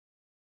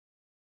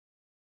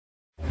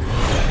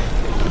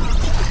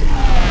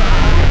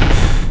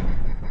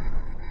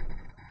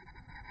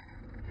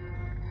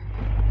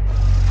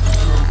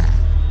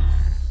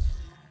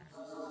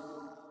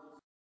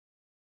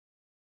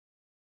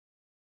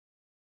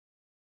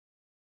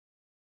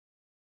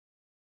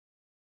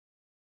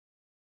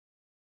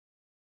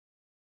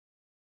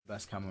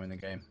best camera in the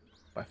game,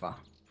 by far.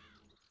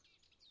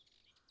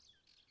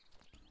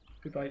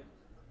 Goodbye.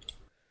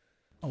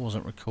 I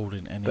wasn't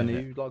recording any Ben, of are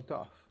it. you logged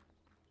off?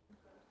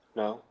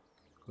 No.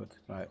 Good.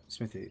 Right,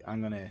 Smithy,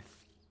 hang on here.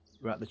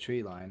 We're at the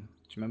tree line.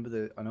 Do you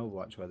remember on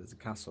Overwatch where there's a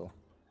castle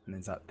and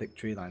there's that thick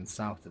tree line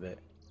south of it?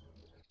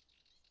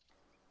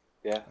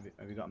 Yeah.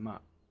 Have you got a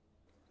map?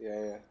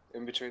 Yeah.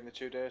 In between the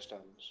 2 day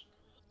stands.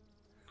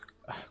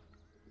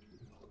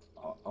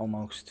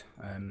 Almost.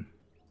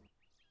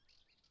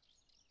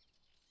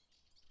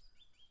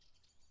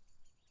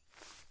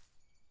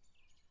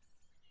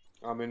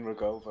 I'm in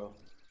Rogovo.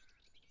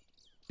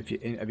 Have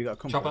you got a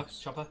compass?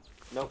 Chopper.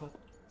 No.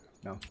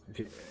 No. If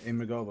you're in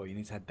Rogovo, you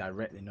need to head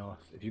directly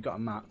north. If you've got a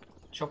map,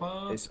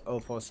 Chopper. it's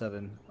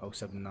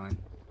 047079.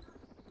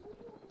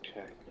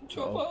 Okay.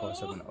 Or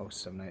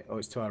 047078. Oh,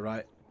 it's to our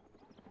right.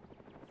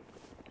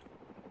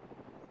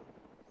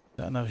 Is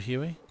that another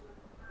Huey?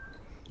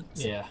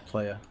 It's Yeah. a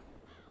player.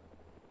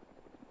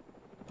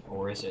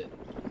 Or is it?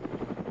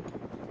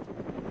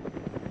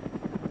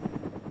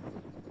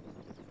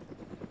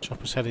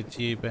 Chopper's headed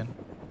to you, Ben.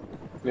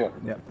 Yeah.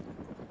 Yep.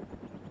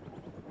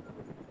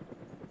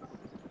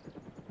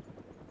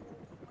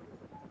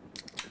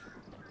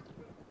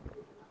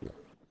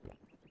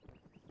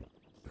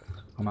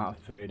 I'm out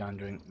of food and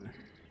drink.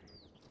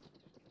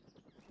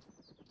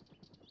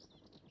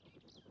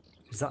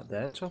 Is that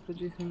their chopper,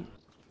 do you think?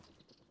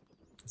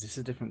 Is this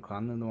a different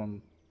clan than the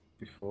one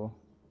before?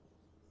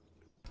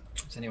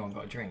 Has anyone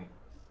got a drink?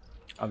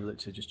 I've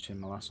literally just chinned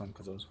my last one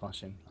because I was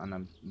flashing and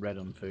I'm red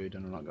on food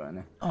and I've not got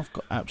any. I've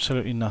got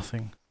absolutely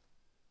nothing.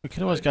 We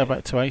could always go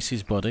back to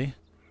Ace's body.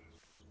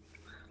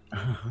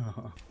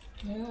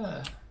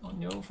 Yeah, on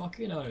your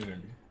fucking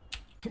own.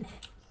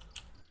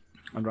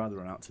 I'd rather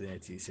run out to the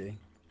ATC,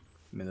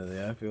 middle of the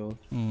airfield.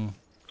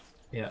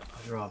 Yeah,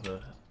 I'd rather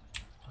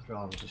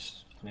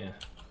just, yeah.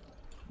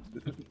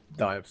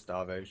 Die of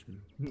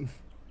starvation.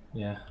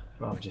 Yeah,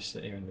 I'd rather just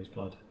sit here and lose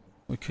blood.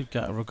 We could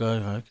go to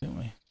Rogovo, couldn't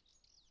we?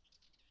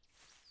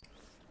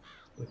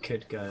 We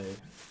could go.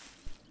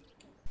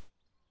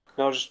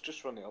 No,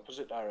 just run the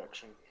opposite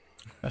direction.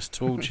 That's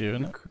towards you,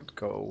 isn't it? Could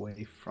go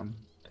away from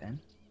Ben.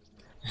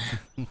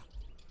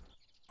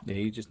 Yeah,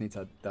 you just need to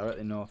head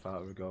directly north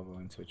out of Rogovo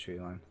into a tree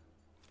line.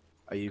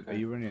 Are you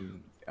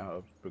running out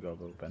of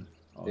Rogovo, Ben?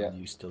 Or Yeah. are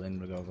you still in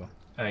Rogovo?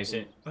 Oh, is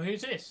it? Oh,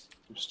 who's this?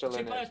 I'm still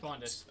There's in two players it.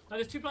 behind us. No,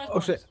 there's two players Oh,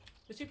 behind shit. us.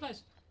 There's two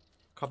players.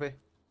 Copy.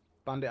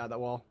 Bandit at that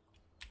wall.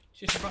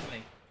 Just in front of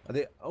me. Are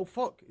they? Oh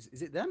fuck!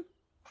 Is it them?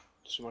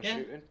 Someone Yeah.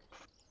 shooting.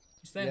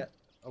 It's them. Yeah.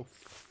 Oh,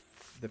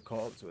 they've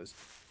caught up to us.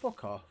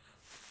 Fuck off.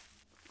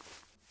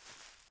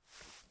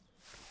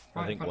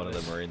 Right I think in front one of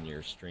us. them are in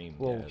your stream.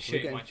 Whoa. Gaz.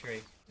 Shoot getting- my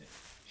tree.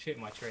 Shoot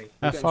my tree.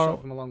 We're How getting far?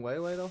 shot from a long way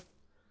away though.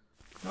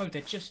 No,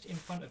 they're just in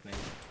front of me.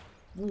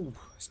 Ooh,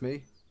 it's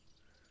me.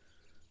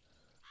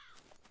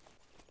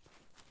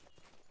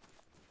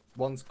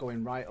 One's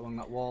going right along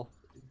that wall.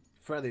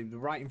 Farrelley, they're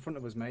right in front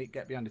of us, mate.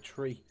 Get behind a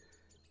tree.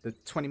 They're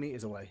 20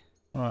 meters away.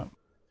 Right.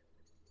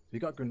 You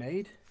got a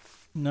grenade?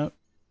 No.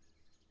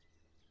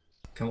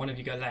 Can one of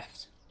you go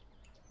left?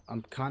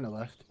 I'm kind of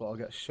left, but I'll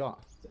get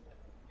shot.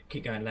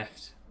 Keep going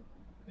left.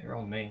 They're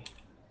on me.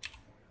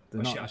 They're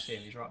Oh not. shit, I see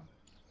him. He's right.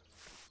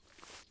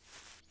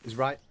 He's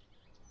right.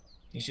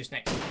 He's just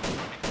next to me.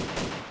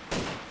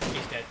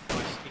 He's dead.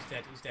 Nice. He's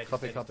dead. He's dead.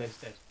 Copy, he's dead. copy. He's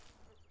dead.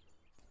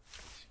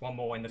 One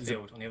more in the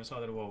field on the other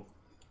side of the wall.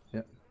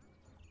 Yep.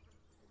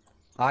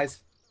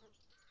 Eyes.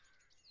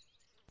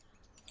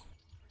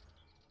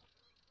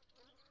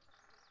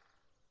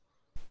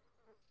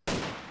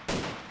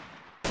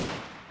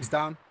 He's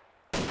down.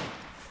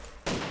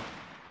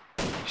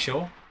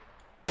 Sure.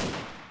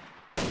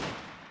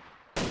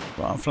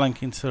 Right, I'm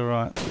flanking to the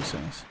right. 2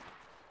 seconds.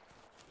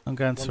 I'm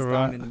going One's to the down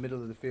right. in the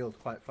middle of the field,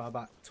 quite far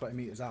back, 20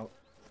 meters out.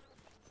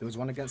 There was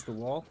one against the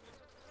wall.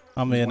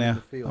 I'm There's here one in now.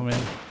 the field. I'm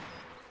here.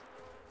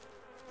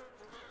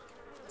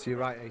 To your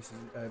right, Ace,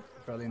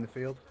 Farrelley in the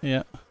field.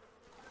 Yeah.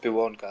 Be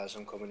warned, guys.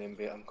 I'm coming in.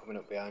 I'm coming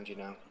up behind you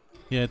now.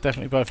 Yeah,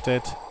 definitely both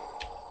dead.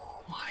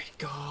 My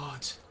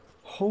God.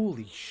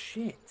 Holy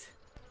shit!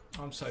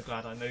 I'm so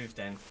glad I moved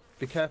then.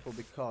 Be careful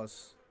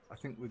because I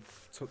think we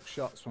took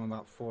shots from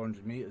about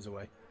 400 meters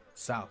away,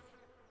 south.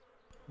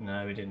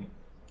 No, we didn't.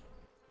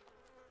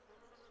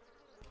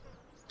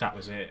 That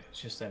was it.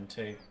 It's just them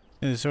two.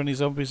 Is there any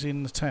zombies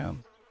in the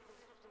town?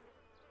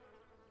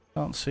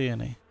 Can't see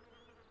any.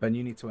 Ben,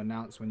 you need to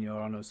announce when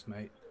you're on us,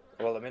 mate.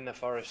 Well, I'm in the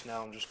forest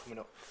now. I'm just coming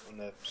up on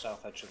the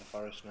south edge of the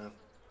forest now.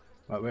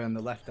 Right, we're on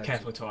the left edge.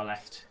 Careful to our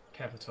left.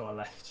 Careful to our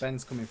left.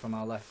 Ben's coming from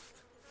our left.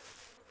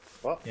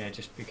 What? Yeah,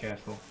 just be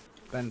careful.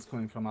 Ben's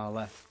coming from our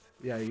left.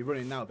 Yeah, you're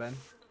running now, Ben.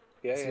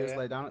 Yeah, See yeah, us yeah.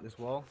 lay down at this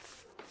wall.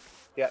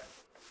 Yeah.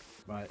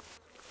 Right.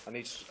 I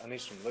need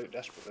some loot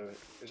desperately.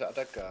 Is that a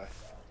dead guy?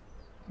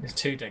 There's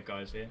two dead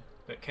guys here,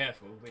 but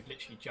careful. We've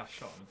literally just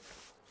shot them,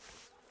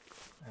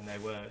 and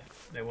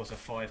there was a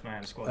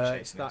 5-man squad It's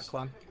chasing that us.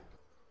 clan.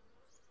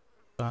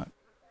 Back.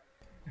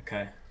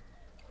 Okay.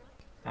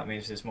 That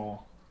means there's more.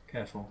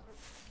 Careful.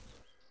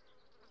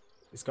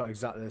 It's got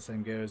exactly the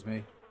same gear as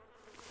me.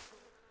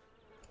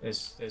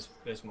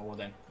 There's more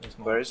then. There's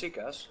more. Where is he,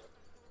 guys?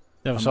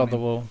 The other I'm side on of the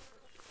him. wall.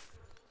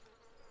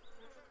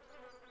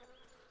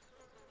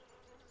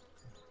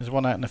 There's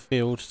one out in the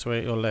field to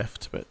your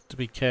left, but to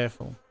be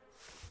careful.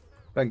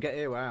 Ben, get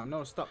here where I am.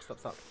 No, stop.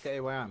 Get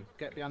here where I am.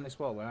 Get behind this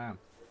wall where I am.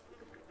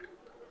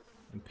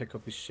 And pick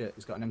up his shit.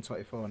 He's got an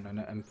M24 and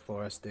an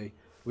M4 SD.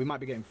 We might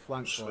be getting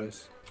flanked, Sweet.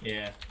 boys.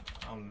 Yeah,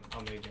 I'm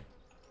moving.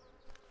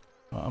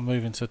 Right, I'm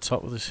moving to the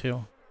top of this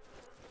hill.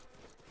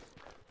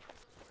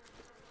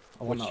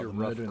 I want What's that your other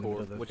rough murder in the middle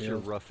core? of the What's your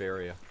field. rough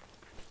area?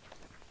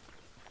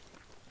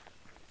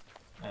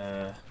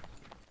 Green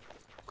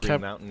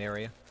Cab- Mountain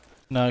area.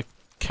 No,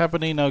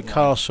 Cabinino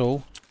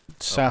Castle,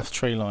 south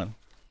tree line.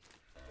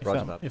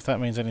 Roger that. If that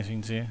means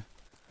anything to you.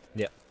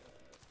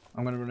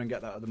 I'm gonna run and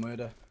get that other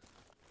murder.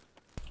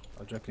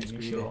 I reckon it's You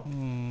greedy. sure?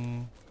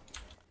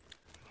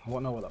 I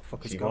want to know what that If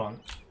fucker's you got.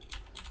 want.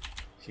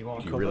 If you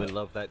want, You cover really it.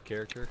 love that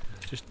character.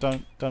 Just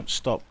don't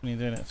stop when you're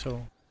doing it at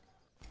all.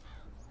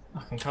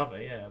 I can cover,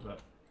 yeah, but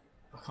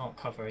I can't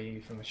cover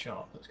you from a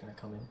shot that's going to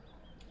come in.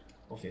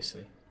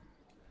 Obviously.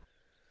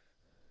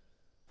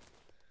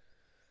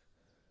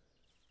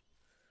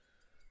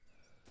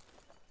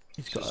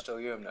 He's Is it got. still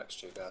you I'm next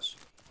to, guys?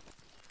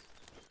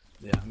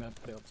 Yeah, I'm gonna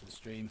put it up to the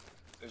stream.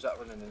 Who's that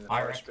running in the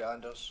I forest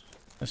behind us?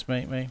 Let's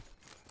meet me.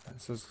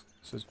 It says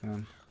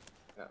Ben.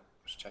 Yeah,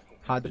 just checking.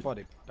 Hide the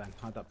body, Ben.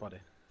 Hide that body.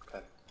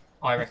 Okay.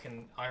 I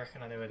reckon I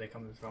know where they're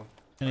coming from.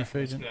 Any They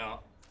food in? split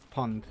up.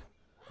 Pond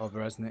over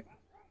Resnick.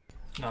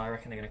 No, I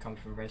reckon they're going to come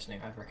from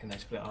Resnick. I reckon they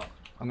split up.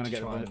 I'm gonna get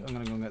the Try murder. and- I'm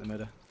gonna go and get the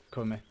murder.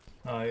 Cover me.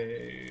 No,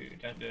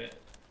 don't do it.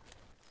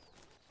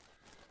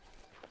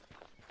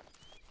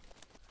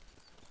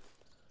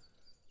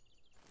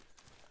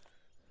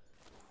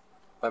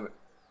 Wait a minute.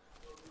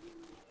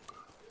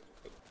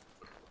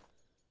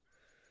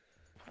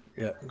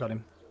 Yeah, got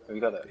him. Have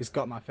you got it? He's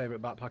got my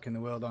favourite backpack in the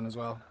world on as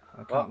well.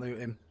 I can't loot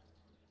him.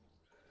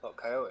 Got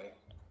Coyote.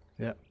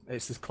 Yeah,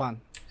 it's his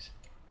clan.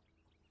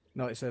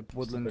 No, it's a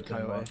woodland Woodland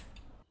coyote. one.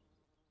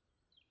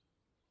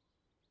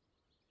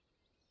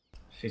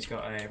 If he's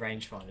got a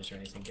rangefinders or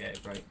anything, get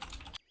it, bro.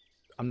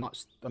 I'm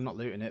not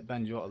looting it.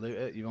 Ben, do you want to loot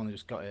it? You've only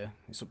just got here.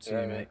 It's up to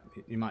Yeah, you,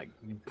 yeah. mate.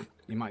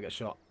 You might get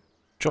shot.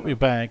 Drop your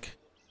bag.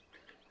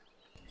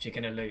 If you're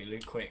going to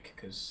loot quick,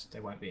 because they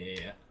won't be here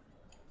yet.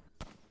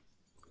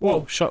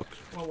 Whoa! Shock.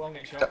 Whoa, I'll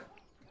get shot.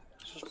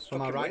 It's just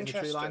From our fucking right in the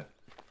tree line.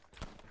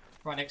 Winchester.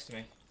 Right next to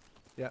me.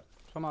 Yeah,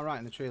 from our right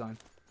in the tree line.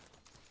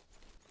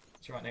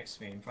 It's right next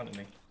to me, in front of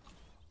me.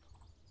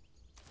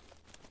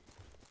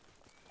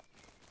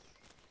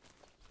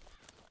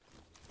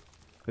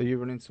 Are you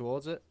running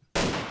towards it?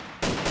 Oh,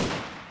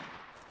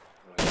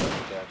 he's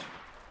already dead.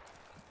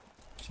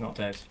 It's not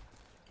dead.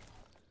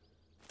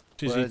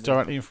 Is Where he is it?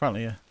 directly in front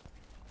of you?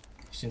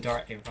 It's in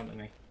directly in front of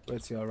me.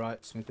 Where's to your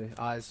right, Smithy?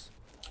 Eyes.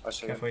 I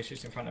see him. Careful, he's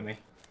just in front of me.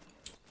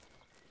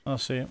 I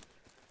see it.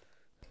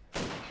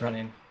 He's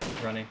running.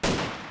 He's running.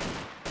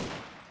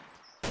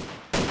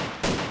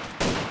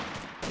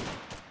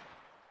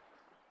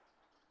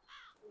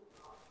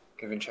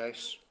 Giving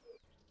chase.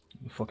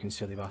 You fucking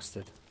silly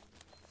bastard.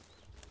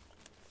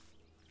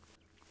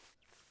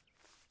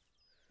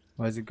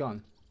 Where's he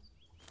gone?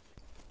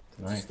 Is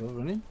he No. still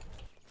running?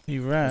 He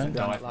Is he ran. Die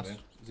behind that from last? him.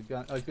 Is he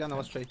behind? Oh, he's behind the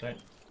last tree.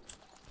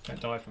 Don't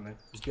die from him.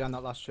 He's behind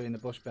that last tree in the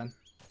bush, Ben.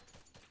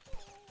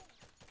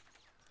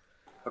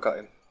 I got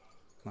him.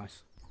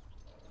 Nice.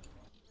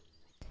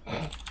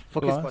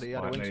 Fuck his Nice. body. He had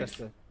a Right, move.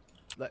 Winchester.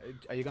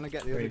 Are you gonna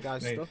get the other Move,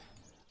 guy's move. stuff?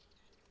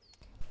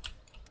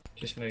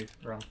 Just move,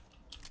 run.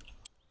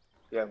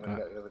 Yeah, I'm gonna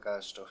Right. get the other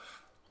guy's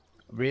stuff.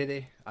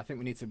 Really? I think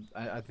we need to.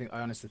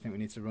 I honestly think we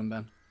need to run,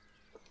 Ben.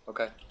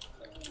 Okay.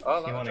 Oh,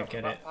 You no, I wanna dropped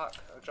my get it? backpack.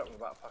 I dropped my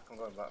backpack. I'm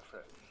going back for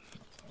it.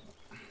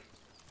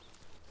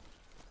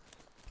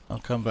 I'll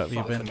come back with you,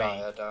 Fuck Ben. me.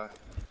 I die.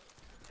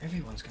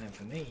 Everyone's going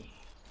for me.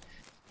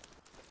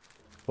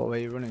 What way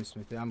are you running,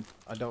 Smithy?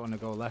 I don't want to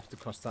go left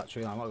across that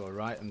tree line. I want to go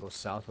right and go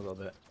south a little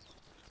bit.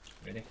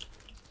 Really?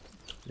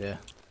 Yeah.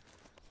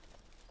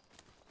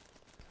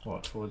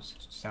 What, towards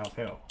South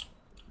Hill?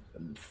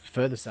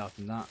 Further south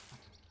than that.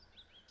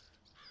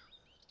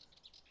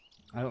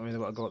 I don't really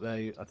want to go up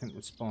there. I think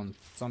we'd spawn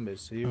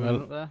zombies. So you Well-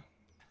 running up there?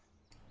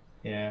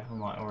 Yeah, I'm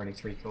like already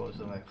 3/4 of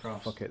the way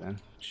across. Fuck it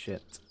then.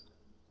 Shit.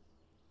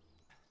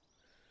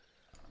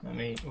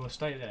 We'll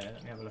stay there.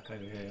 Let me have a look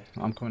over here.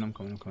 I'm coming.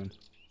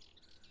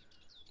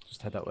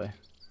 Just head that way.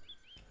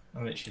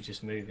 I'm literally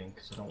just moving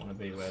because I don't want to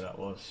be where that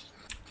was.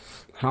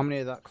 How many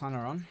of that clan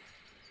are on?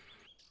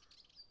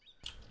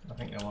 I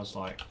think there was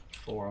like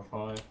 4 or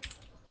 5.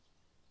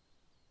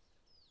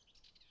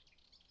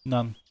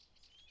 None.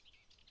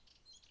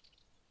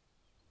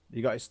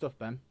 You got his stuff,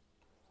 Ben?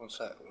 One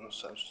sec. I'm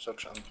still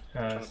trying to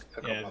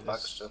pick yeah, up my bag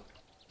still.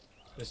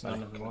 there's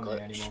none of them on Glitched.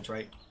 here anymore,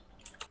 Drake.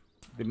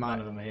 They None might.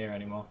 of them are here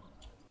anymore.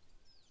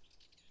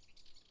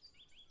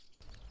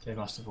 They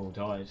must have all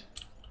died.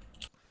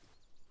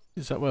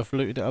 Is that worth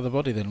looting the other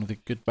body then with a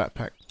good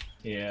backpack?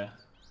 Yeah,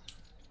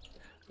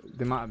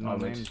 They might have no I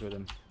would. names with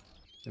them.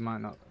 They might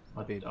not.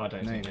 I Be don't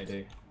think they named.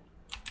 do.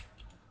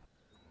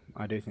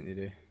 I do think they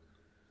do.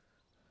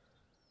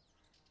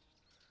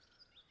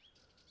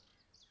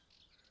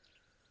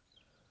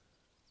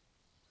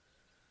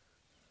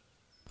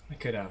 We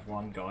could have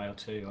one guy or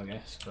two, I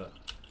guess, but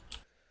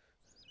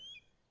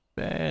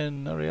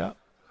Ben, hurry up.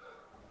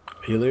 Are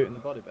you looting the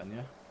body, Ben?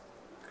 Yeah.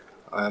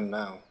 I am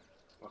now.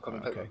 I couldn't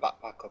Right, pick okay. my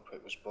backpack up,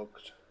 it was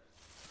bugged.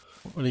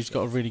 Well, he's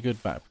got a really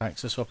good backpack,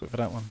 so swap it for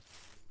that one.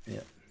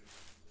 Yeah.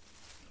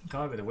 the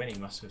guy with the winning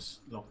must have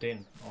logged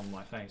in on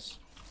my face.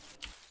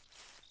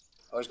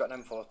 Oh, he's got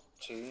an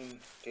M14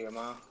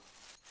 DMR.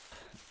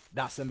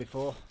 That's them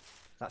before.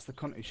 That's the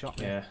cunt who shot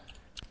me. Yeah,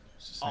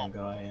 it's the same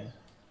guy. Yeah.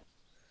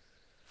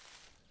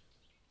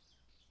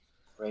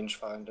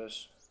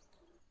 Rangefinders.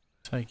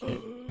 Take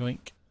it, yoink.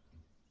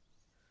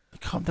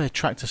 Can't they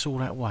tracked us all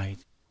that way?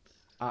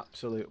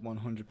 Absolute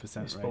 100% It's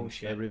range.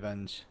 bullshit. Their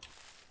revenge.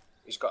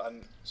 He's got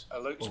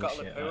Luke's got a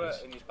Bullshit, Lapua that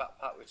is. in his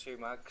backpack with 2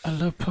 mags.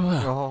 Hello,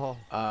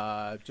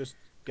 poor. Just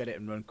get it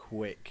and run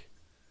quick.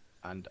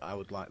 And I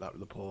would like that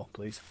rapport,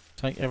 please.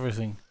 Take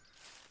everything.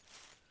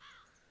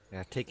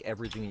 Yeah, take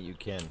everything that you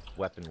can,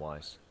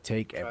 weapon-wise.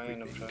 Take I'm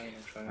everything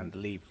trying. and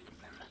leave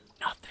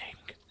nothing.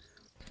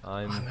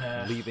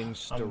 I'm leaving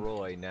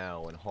Steroy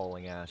now and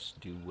hauling ass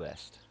due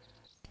west.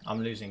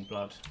 I'm losing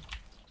blood.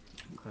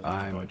 'Cause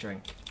I've got a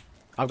drink.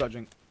 I've got a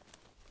drink.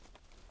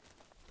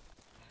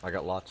 I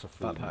got lots of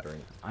food and Backpack.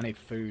 drink. I need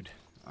food.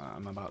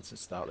 I'm about to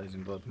start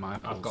losing blood. My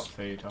apples. I've got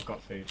food. I've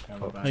got food. Go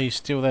Fuck. back. Are you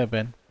still there,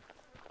 Ben?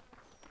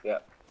 Yeah.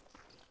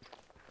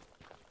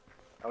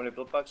 How many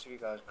blood bags have you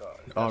guys got?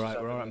 You guys Alright,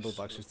 just we're having alright in this-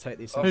 blood bags. Just take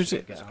these. Oh, Who's shit,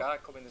 it? there's a Get guy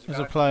out. coming. There's There's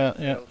a a guy player,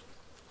 coming yeah. field.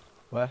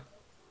 Where?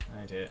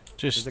 I do it.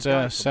 Just There's a guy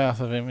coming. south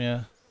of him,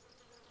 yeah.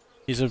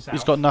 He's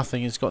South. got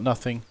nothing. He's got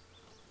nothing.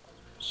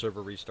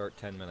 Server restart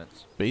 10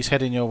 minutes. But he's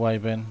heading your way,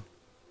 Ben.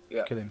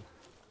 Yeah. Kill him.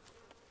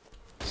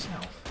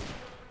 South.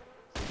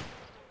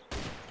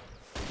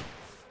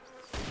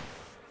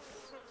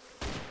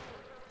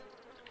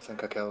 I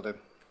think I killed him.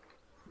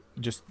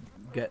 Just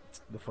get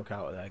the fuck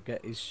out of there.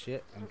 Get his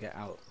shit and get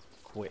out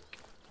quick.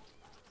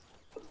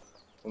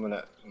 1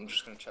 minute. I'm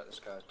just gonna check this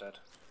guy's dead.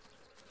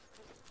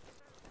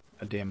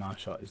 A DMR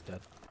shot is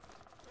dead.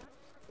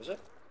 Is it?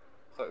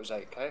 I thought it was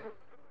 8k.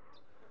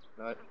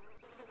 No. No,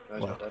 he's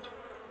What? not dead.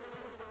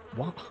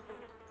 What?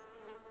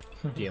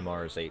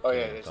 DMR is 8. Oh yeah,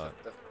 I it is. thought.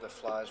 The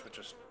flies were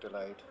just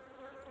delayed.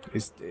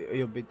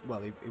 He'll be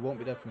well. He won't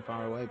be dead from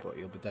far away, but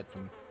he'll be dead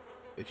from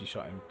if you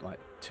shot him like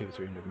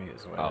 200-300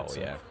 meters away. Oh, so-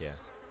 yeah, yeah.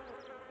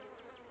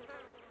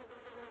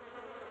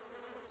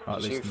 Or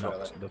at Did you least see knocked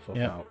Farrelley? the fuck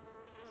Yeah. out.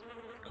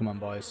 Come on,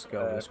 boys,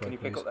 go this way, Can you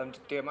pick please. up them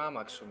DMR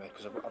mags for me?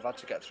 Because I've had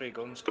to get 3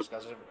 guns because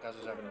Gaz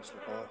is having this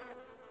rapport.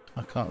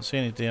 I can't see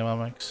any DMR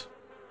mags.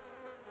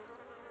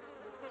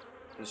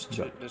 There's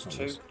Yeah, two. There's that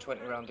 2 was-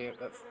 20 round here.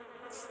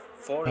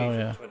 4 Oh, even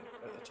yeah. 20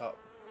 at the top.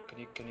 Can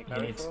you You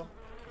carry need, 4?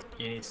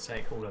 you need to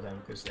take all of them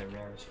because they're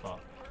rare as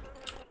fuck.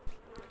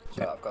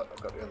 So I've got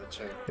the other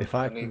 2. If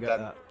I I can need get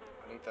them. that,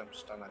 I need them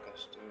stun, I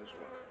guess, too as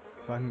well.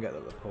 if I can get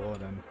that rapport,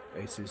 then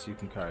Aces, you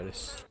can carry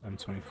this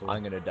M24.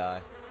 I'm gonna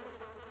die.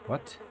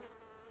 What?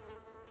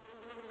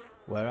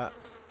 Where at?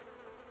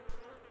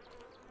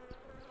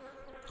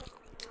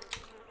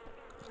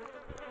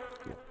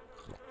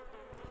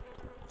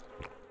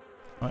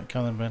 Right,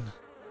 come on, Ben.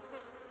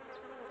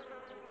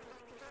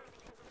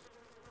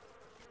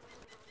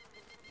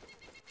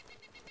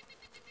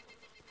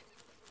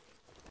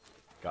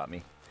 Got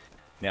me.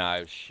 Now I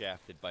was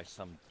shafted by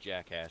some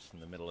jackass in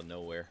the middle of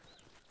nowhere.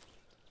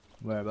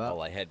 Where about?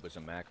 All I had was a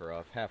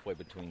Makarov, halfway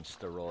between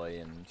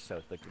Steroy and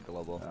South Liquid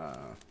Global.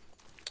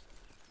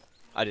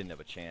 I didn't have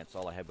a chance.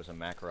 All I had was a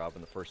Makarov,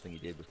 and the first thing he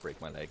did was break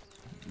my leg.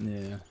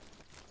 Yeah.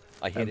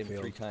 I hit him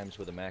Enfield. 3 times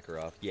with a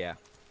Makarov. Yeah,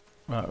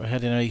 Right, we're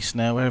heading east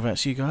now.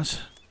 Whereabouts you guys?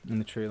 In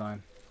the tree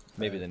line.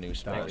 maybe the new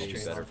spot will be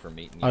Dayshizzle. better for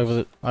meeting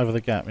Over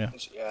the gap, yeah.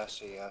 Yeah, I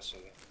see. I see.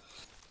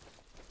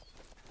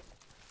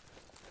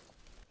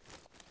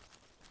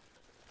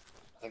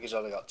 I think he's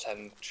only got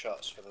 10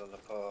 shots for the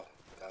Lapore,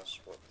 Gaz.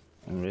 But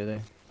Oh, really?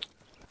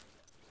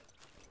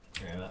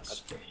 Yeah,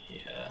 that's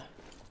pretty.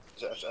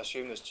 I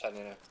assume there's 10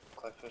 in a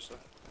clip or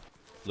something.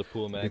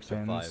 Lapua mags are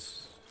 5.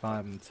 Depends.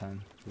 5 and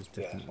 10. There's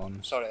different Yeah.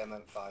 ones. Sorry, I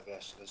meant 5.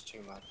 Yes, so there's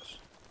 2 mags.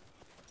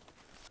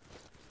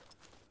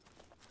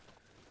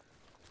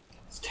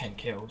 It's 10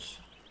 kills.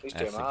 These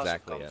That's DMRs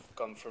exactly have it.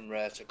 gone from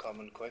rare to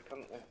common quick,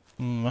 haven't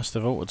they? Must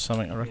have altered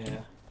something, I reckon.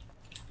 Yeah.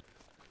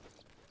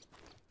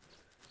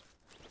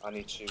 I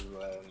need to.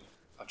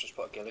 I've just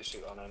put a ghillie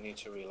suit on. I need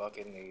to relog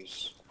in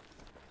these.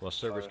 Well,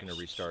 server's gonna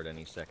Forests. restart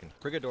any second.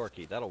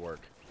 Prigadorki, that'll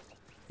work.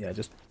 Yeah,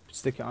 just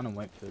stick it on and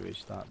wait for the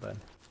restart, Ben.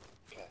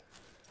 Okay.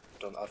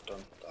 I've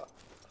done that.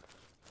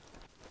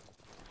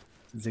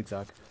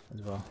 Zigzag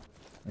as well,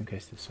 in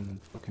case there's someone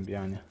fucking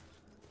behind you.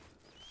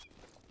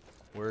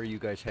 Where are you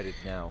guys headed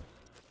now?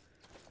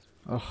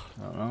 Oh,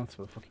 I don't know,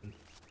 to a fucking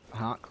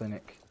heart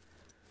clinic.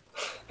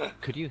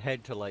 Could you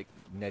head to, like,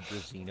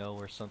 Nedrazino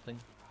or something?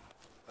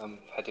 I'm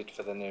headed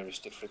for the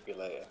nearest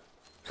defibrillator.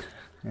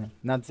 Yeah.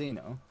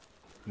 Nadzino?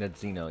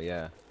 Nedzino,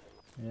 yeah.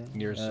 Yeah.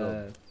 Near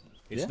Zil.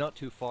 It's yeah. not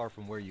too far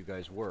from where you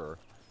guys were,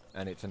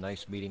 and it's a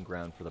nice meeting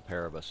ground for the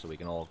pair of us so we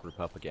can all group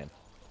up again.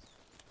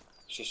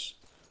 It's just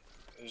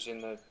who's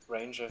in the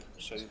ranger?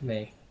 So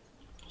Me.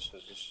 So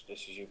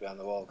this is you behind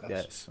the wall, guys. Yeah,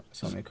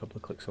 it's only a couple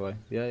of clicks away.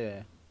 Yeah, yeah,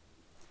 yeah.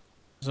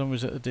 As long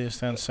as at the deer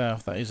stand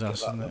south, that is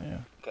us, that isn't it? Yeah.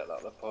 Get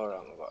that lapel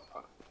around the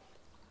backpack.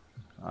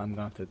 I'm going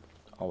to have to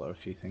alter a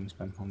few things,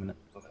 Ben. 1 minute.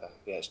 Okay,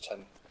 yeah, it's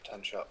 10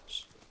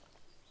 shots.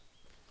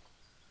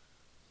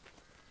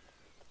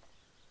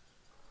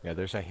 Yeah,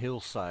 there's a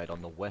hillside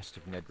on the west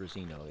of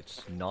Nedrozino.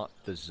 It's not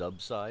the Zub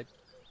side,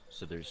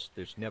 so there's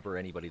never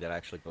anybody that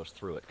actually goes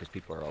through it because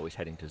people are always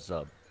heading to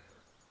Zub.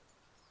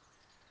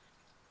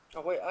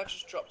 Oh wait, I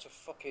just dropped a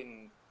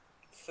fucking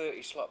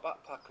 30 slot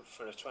backpack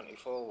for a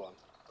 24 one.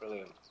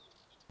 Brilliant.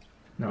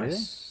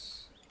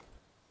 Nice.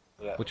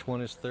 Yeah. Which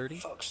one is 30?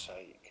 Fuck's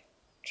sake.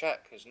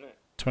 Check, isn't it?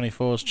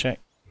 24's check.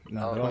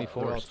 No, Oh, they're all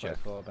 24 is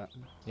 24, Ben.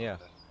 Yeah.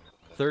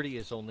 30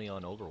 is only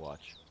on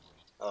Overwatch.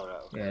 Alright,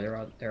 okay.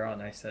 Yeah, there are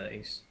nice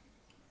 30s.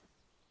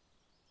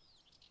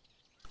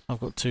 I've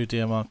got 2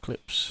 DMR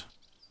clips.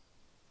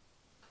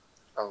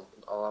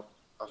 I'll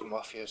have them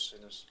off you as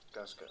soon as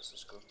Gaz gets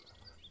this gun.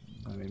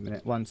 I mean,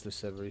 minute. When's the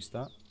server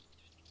restart?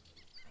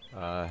 5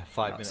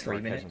 About minute 3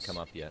 mark hasn't minutes. come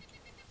up yet.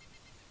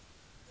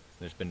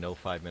 There's been no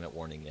 5-minute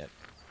warning yet.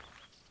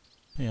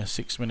 Yeah,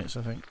 6 minutes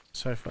I think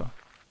so far.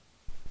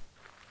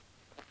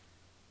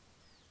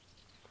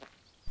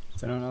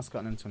 Has anyone else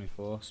got an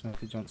M24?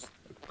 Smithy John's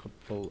a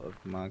couple of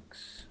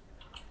mags.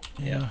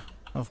 Yeah.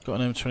 I've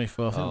got an M24. I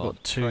think I've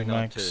got 2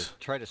 mags.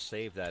 Try to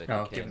save that if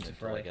Oh, you give can him to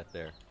until I Farrelley. get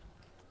there.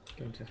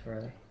 Give him to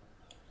Farrelley.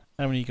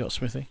 How many you got,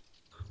 Smithy?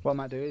 What I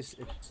might do is,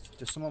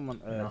 does someone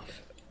want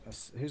Enough.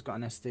 who's got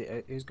an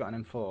SD? Who's got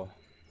an M4?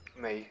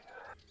 Me?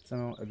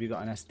 Someone, have you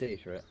got an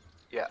SD for it?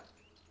 Yeah.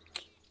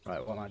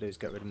 Right. What I might do is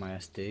get rid of my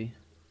SD.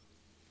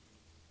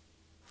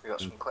 You got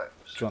some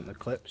clips? Do you want the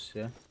clips?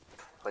 Yeah.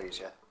 Please,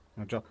 yeah.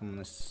 I'll drop them on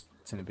this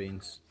tin of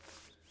beans.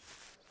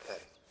 Okay.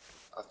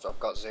 I've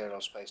got 0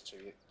 space to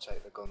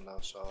take the gun now,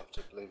 so I'll have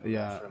to leave it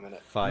Yeah. there for a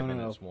minute. 5 No,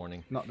 minutes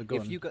warning. Not the gun.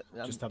 If you got,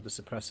 just have the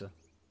suppressor,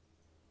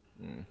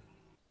 mm,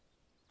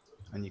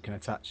 and you can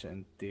attach it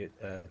and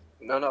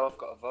No,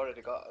 I've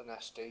already got an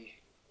SD.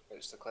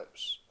 It's the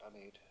clips I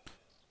need.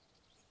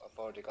 I've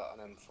already got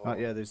an M4. Oh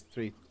yeah, there's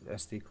 3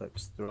 SD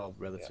clips. They're all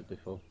relatively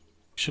full.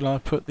 Shall I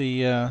put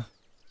the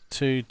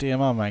 2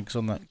 DMR mags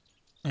on that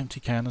empty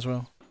can as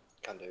well?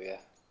 Can do, yeah.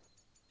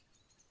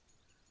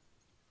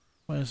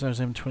 Where's those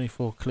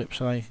M24 clips?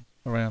 Are they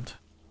around?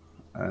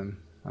 Hang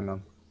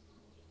on.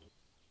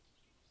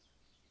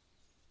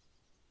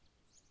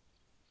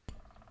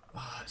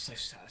 Oh, it's so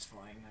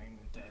satisfying knowing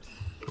they're dead.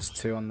 There's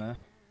 2 on there.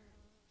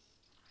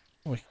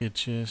 Wicked,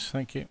 cheers.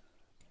 Thank you.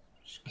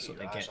 Just That's keep what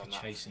they your eyes get on for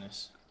that. chasing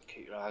us.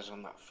 Keep your eyes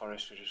on that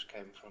forest we just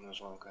came from as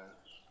well, guys.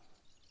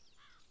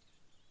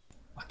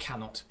 I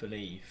cannot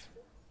believe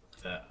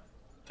that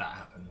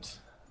happened.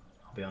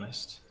 I'll be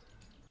honest.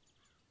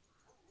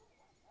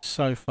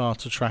 So far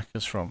to track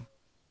us from.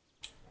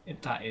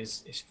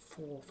 It's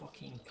 4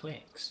 fucking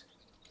clicks.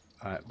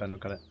 Alright, Ben, I've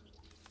got it.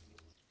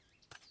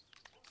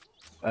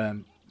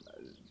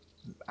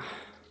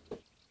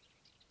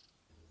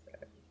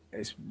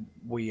 It's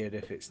weird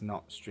if it's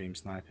not stream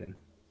sniping.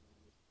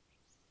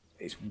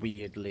 It's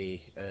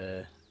weirdly,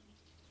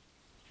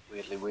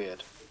 Weirdly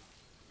weird.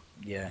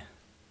 yeah.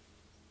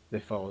 They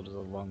followed us a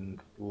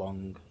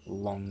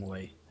long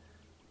way.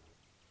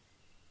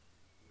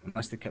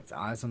 Unless they kept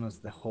eyes on us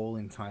the whole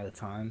entire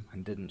time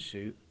and didn't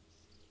shoot.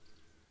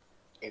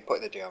 You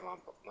put the DMR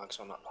mags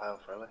on that pile,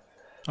 Farrelley.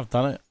 I've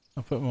done it.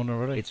 I've put them on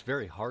already. it's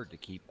very hard to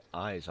keep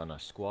eyes on a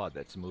squad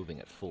that's moving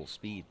at full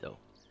speed, though.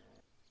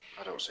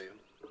 I don't see them.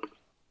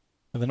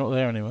 They're not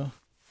there anymore.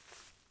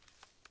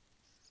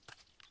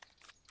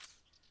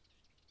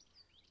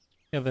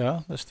 Yeah, they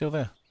are. They're still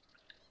there.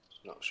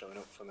 It's not showing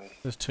up for me.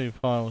 There's 2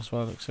 piles by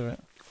the looks of it.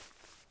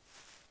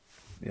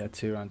 Yeah,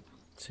 2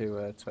 20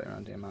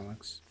 round DMR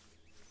mags.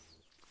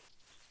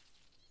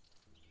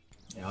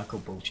 Yeah, I call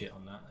bullshit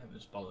on that. It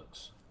was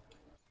bollocks.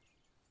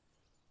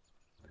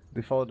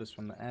 They followed us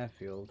from the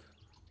airfield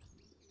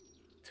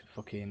to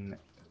fucking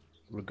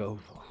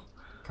Rogovo.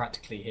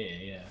 Practically here,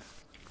 yeah.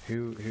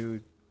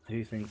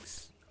 Who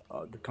thinks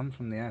they come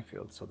from the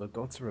airfield, so they'll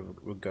go to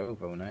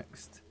Rogovo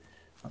next?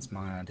 That's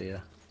my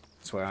idea.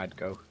 That's where I'd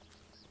go.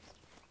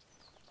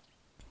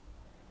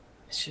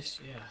 It's just,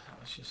 yeah, that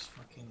was just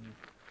fucking.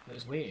 It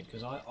was weird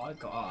because I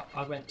got up,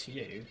 I went to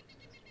you,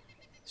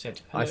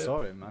 said hello, I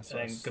saw him. I and saw.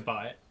 then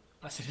goodbye.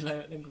 I said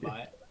hello, then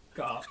goodbye.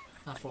 Got up.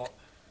 I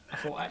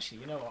thought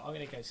actually, you know what? I'm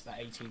gonna go to that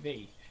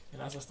ATV.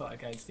 And as I started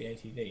going to the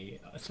ATV,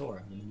 I saw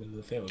him in the middle of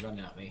the field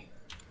running at me.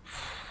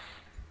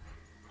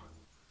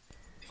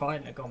 If I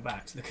hadn't have gone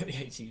back to look at the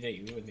ATV,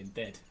 we would have been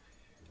dead.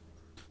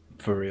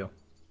 For real.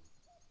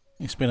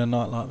 It's been a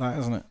night like that,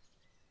 hasn't it?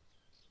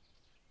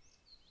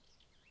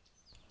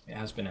 It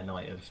has been a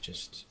night of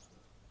just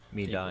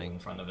Me people dying. in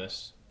front of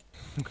us.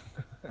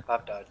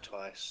 I've died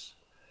twice.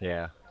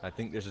 Yeah, I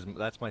think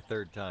that's my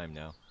 3rd time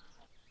now.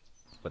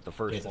 But the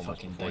first Here's a one was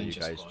fucking before you danger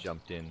guys squad.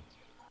 jumped in.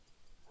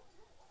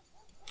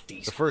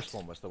 Decent. The first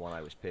one was the one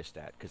I was pissed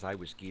at, because I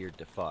was geared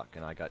to fuck,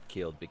 and I got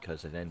killed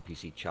because an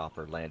NPC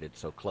chopper landed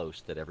so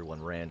close that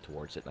everyone ran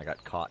towards it, and I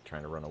got caught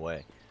trying to run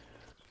away.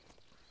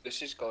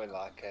 This is going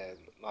like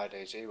my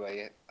DayZ, where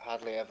you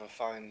hardly ever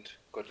find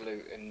good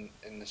loot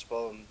in the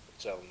spawn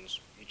zones.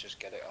 You just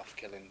get it off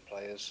killing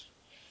players.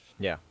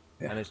 Yeah.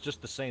 And it's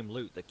just the same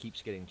loot that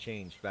keeps getting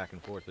changed back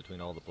and forth between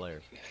all the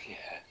players.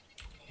 Yeah.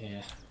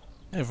 Yeah.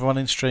 Everyone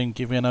in stream,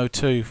 give me an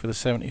O2 for the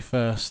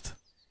 71st.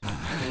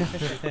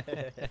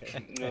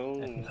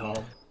 No.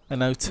 An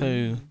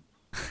O2.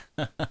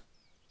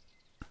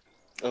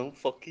 Oh,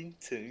 fucking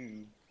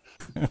two.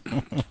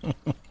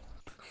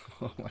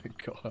 Oh my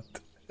god.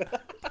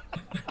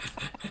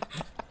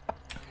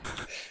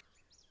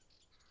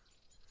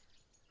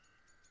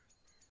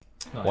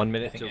 No, 1 I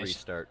minute think to they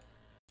restart.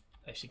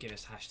 They should give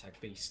us hashtag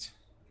beast.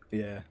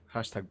 Yeah,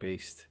 hashtag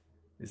beast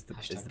is the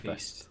Hashtag best.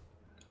 beast.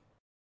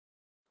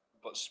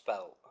 But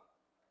spelt.